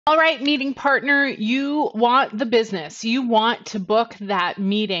All right, meeting partner, you want the business. You want to book that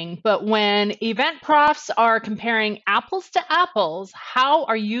meeting. But when event profs are comparing apples to apples, how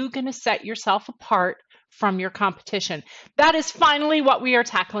are you going to set yourself apart from your competition? That is finally what we are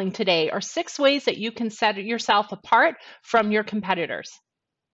tackling today, are 6 ways that you can set yourself apart from your competitors.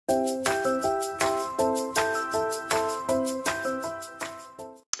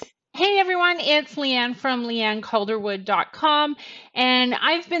 Hey everyone, it's Leanne from leannecalderwood.com, and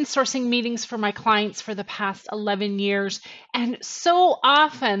I've been sourcing meetings for my clients for the past 11 years. And so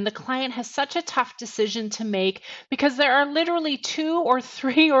often the client has such a tough decision to make because there are literally 2 or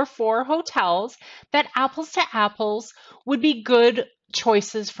 3 or 4 hotels that apples to apples would be good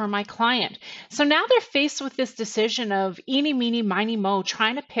choices for my client. So now they're faced with this decision of eeny, meeny, miny, mo,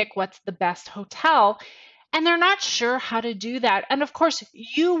 trying to pick what's the best hotel. And they're not sure how to do that. And of course,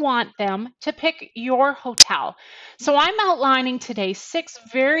 you want them to pick your hotel. So I'm outlining today 6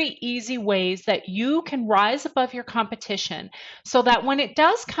 very easy ways that you can rise above your competition so that when it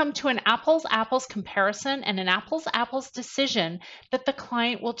does come to an apples-apples comparison and an apples-apples decision, that the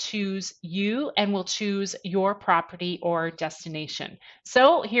client will choose you and will choose your property or destination.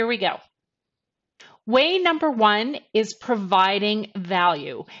 So here we go. Way number 1 is providing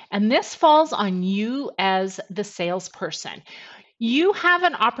value, and this falls on you as the salesperson. You have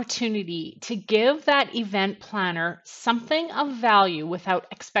an opportunity to give that event planner something of value without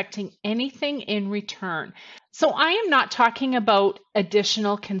expecting anything in return. So I am not talking about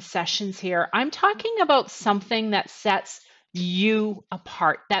additional concessions here. I'm talking about something that sets you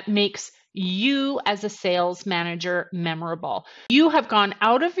apart, that makes you as a sales manager memorable. You have gone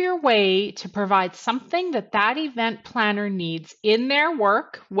out of your way to provide something that that event planner needs in their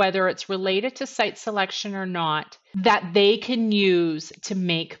work, whether it's related to site selection or not, that they can use to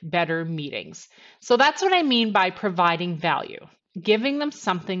make better meetings. So that's what I mean by providing value, giving them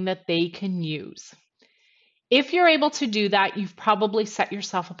something that they can use. If you're able to do that, you've probably set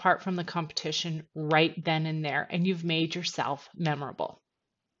yourself apart from the competition right then and there, and you've made yourself memorable.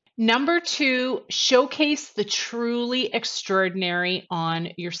 Number 2, showcase the truly extraordinary on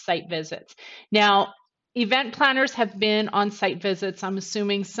your site visits. Now, event planners have been on site visits. I'm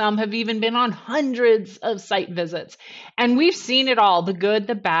assuming some have even been on hundreds of site visits. And we've seen it all, the good,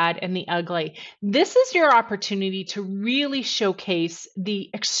 the bad, and the ugly. This is your opportunity to really showcase the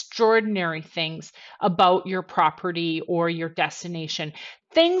extraordinary things about your property or your destination,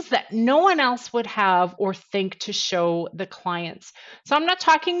 things that no one else would have or think to show the clients. So I'm not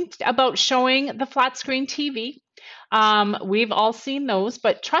talking about showing the flat screen TV. We've all seen those,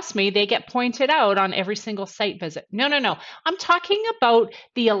 but trust me, they get pointed out on every single site visit. No, no, no. I'm talking about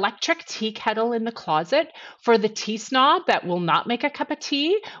the electric tea kettle in the closet for the tea snob that will not make a cup of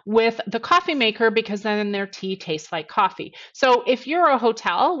tea with the coffee maker because then their tea tastes like coffee. So if you're a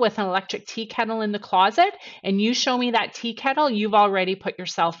hotel with an electric tea kettle in the closet and you show me that tea kettle, you've already put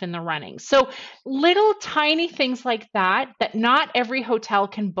yourself in the running. So little tiny things like that, that not every hotel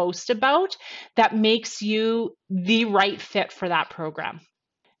can boast about, that makes you the right fit for that program.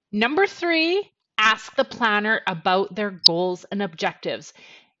 Number 3, ask the planner about their goals and objectives.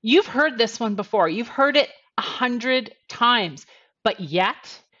 You've heard this one before. You've heard it 100 times, but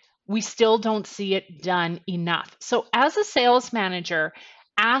yet we still don't see it done enough. So as a sales manager,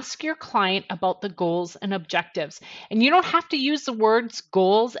 ask your client about the goals and objectives. And you don't have to use the words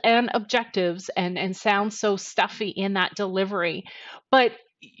goals and objectives and sound so stuffy in that delivery, but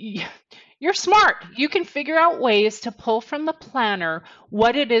you're smart. You can figure out ways to pull from the planner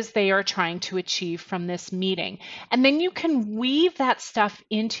what it is they are trying to achieve from this meeting. And then you can weave that stuff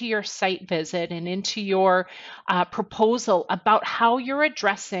into your site visit and into your proposal about how you're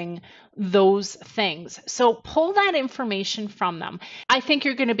addressing those things. So pull that information from them. I think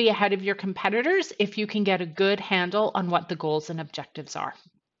you're going to be ahead of your competitors if you can get a good handle on what the goals and objectives are.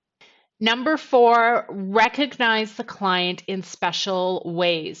 Number 4, recognize the client in special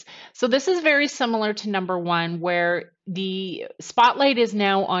ways. So this is very similar to number 1, where the spotlight is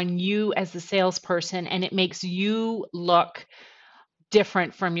now on you as the salesperson and it makes you look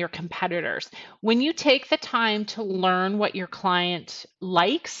different from your competitors. When you take the time to learn what your client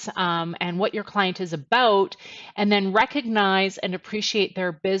likes and what your client is about, and then recognize and appreciate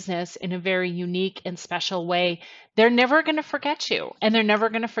their business in a very unique and special way, they're never going to forget you, and they're never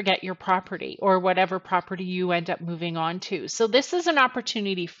going to forget your property or whatever property you end up moving on to. So this is an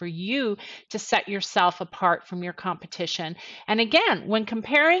opportunity for you to set yourself apart from your competition. And again, when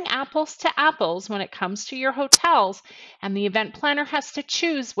comparing apples to apples, when it comes to your hotels, and the event planner has to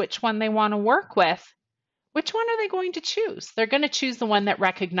choose which one they want to work with, which one are they going to choose? They're going to choose the one that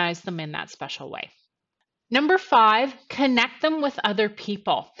recognized them in that special way. Number 5, connect them with other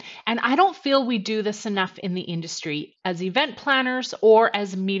people. And I don't feel we do this enough in the industry as event planners or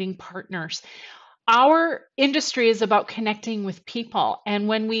as meeting partners. Our industry is about connecting with people. And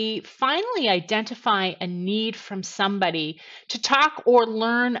when we finally identify a need from somebody to talk or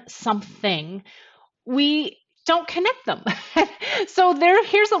learn something, we don't connect them. So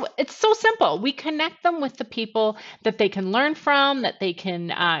it's so simple. We connect them with the people that they can learn from, that they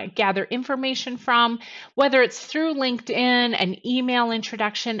can gather information from, whether it's through LinkedIn, an email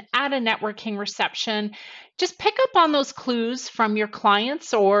introduction, at a networking reception. Just pick up on those clues from your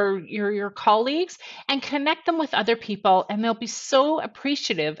clients or your colleagues and connect them with other people, and they'll be so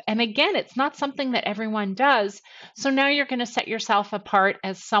appreciative. And again, it's not something that everyone does. So now you're going to set yourself apart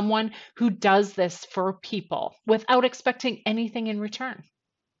as someone who does this for people without expecting anything in return.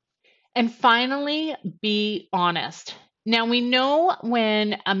 And finally, be honest. Now, we know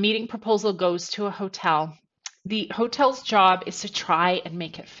when a meeting proposal goes to a hotel, the hotel's job is to try and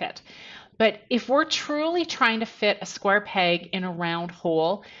make it fit. But if we're truly trying to fit a square peg in a round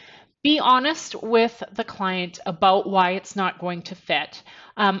hole, be honest with the client about why it's not going to fit,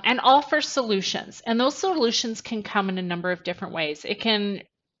 and offer solutions. And those solutions can come in a number of different ways. It can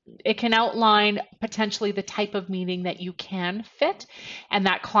outline potentially the type of meeting that you can fit, and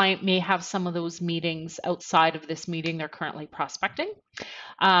that client may have some of those meetings outside of this meeting they're currently prospecting.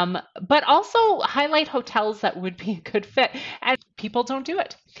 But also highlight hotels that would be a good fit, and people don't do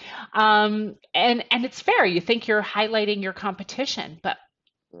it. And it's fair. You think you're highlighting your competition, but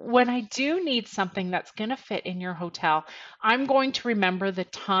when I do need something that's going to fit in your hotel, I'm going to remember the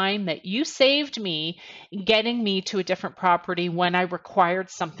time that you saved me getting me to a different property when I required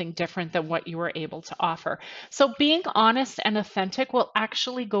something different than what you were able to offer. So being honest and authentic will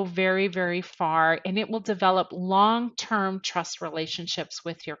actually go very, very far, and it will develop long-term trust relationships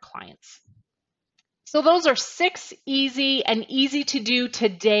with your clients. So those are 6 easy to do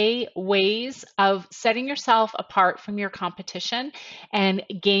today ways of setting yourself apart from your competition and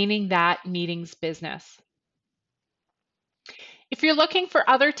gaining that meetings business. If you're looking for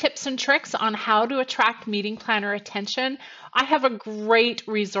other tips and tricks on how to attract meeting planner attention, I have a great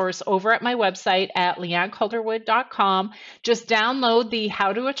resource over at my website at leanneCalderwood.com. Just download the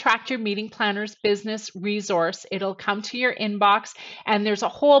How to Attract Your Meeting Planners Business resource. It'll come to your inbox, and there's a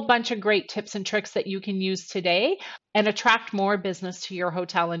whole bunch of great tips and tricks that you can use today and attract more business to your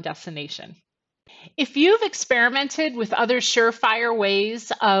hotel and destination. If you've experimented with other surefire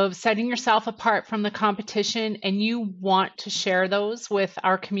ways of setting yourself apart from the competition and you want to share those with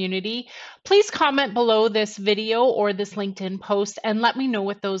our community, please comment below this video or this LinkedIn post and let me know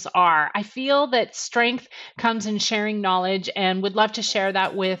what those are. I feel that strength comes in sharing knowledge and would love to share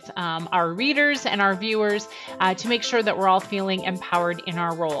that with our readers and our viewers to make sure that we're all feeling empowered in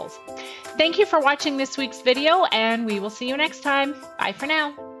our roles. Thank you for watching this week's video, and we will see you next time. Bye for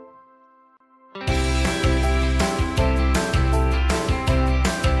now.